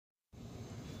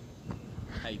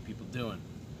you people doing?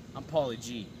 I'm Pauly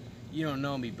G. You don't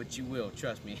know me, but you will,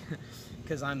 trust me,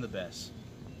 because I'm the best.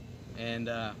 And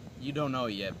you don't know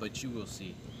it yet, but you will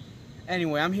see.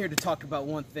 Anyway, I'm here to talk about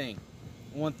one thing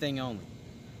only.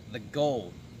 The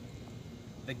gold.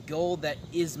 The gold that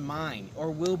is mine,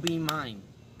 or will be mine,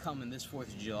 coming this 4th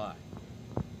of July.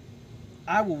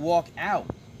 I will walk out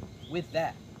with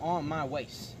that on my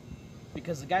waist.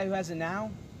 Because the guy who has it now,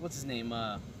 what's his name?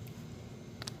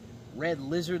 Red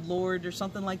Lizard Lord or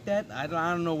something like that. I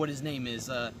don't know what his name is.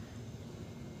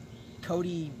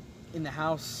 Cody in the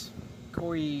house.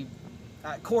 Corey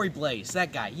Blaze.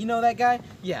 That guy. You know that guy?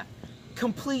 Yeah.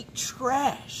 Complete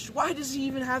trash. Why does he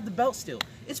even have the belt still?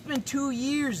 It's been 2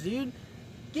 years, dude.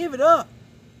 Give it up.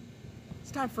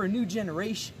 It's time for a new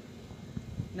generation.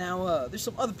 Now, there's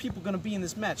some other people gonna be in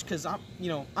this match, cause I'm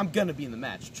gonna be in the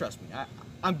match. Trust me,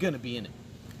 I'm gonna be in it.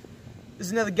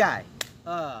 There's another guy,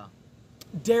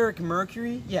 Derek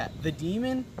Mercury. Yeah, the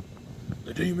Demon.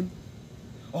 The Demon?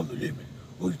 I'm the Demon.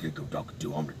 Who do you think I'm talking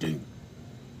to? I'm the Demon.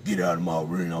 Get out of my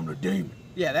ring, I'm the Demon.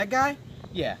 Yeah, that guy?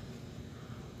 Yeah.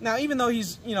 Now, even though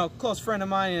he's, close friend of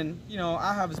mine and,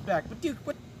 I have his back, but dude,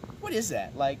 what is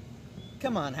that? Like,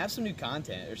 come on, have some new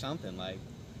content or something, like.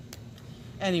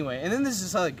 Anyway, and then there's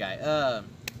this other guy,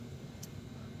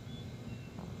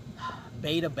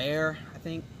 Beta Bear, I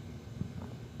think.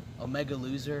 Omega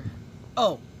Loser.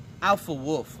 Oh, Alpha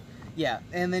Wolf. Yeah,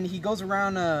 and then he goes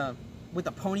around with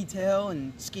a ponytail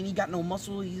and skinny, got no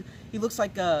muscle. He looks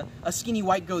like a skinny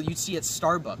white girl you'd see at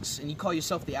Starbucks, and you call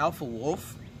yourself the Alpha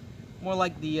Wolf. More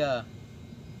like the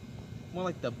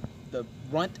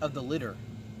runt of the litter.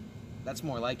 That's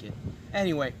more like it.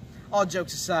 Anyway, all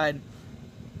jokes aside,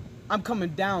 I'm coming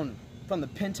down from the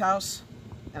penthouse,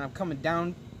 and I'm coming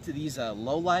down to these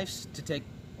lowlifes to take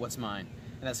what's mine,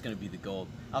 and that's gonna be the gold.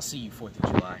 I'll see you 4th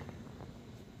of July.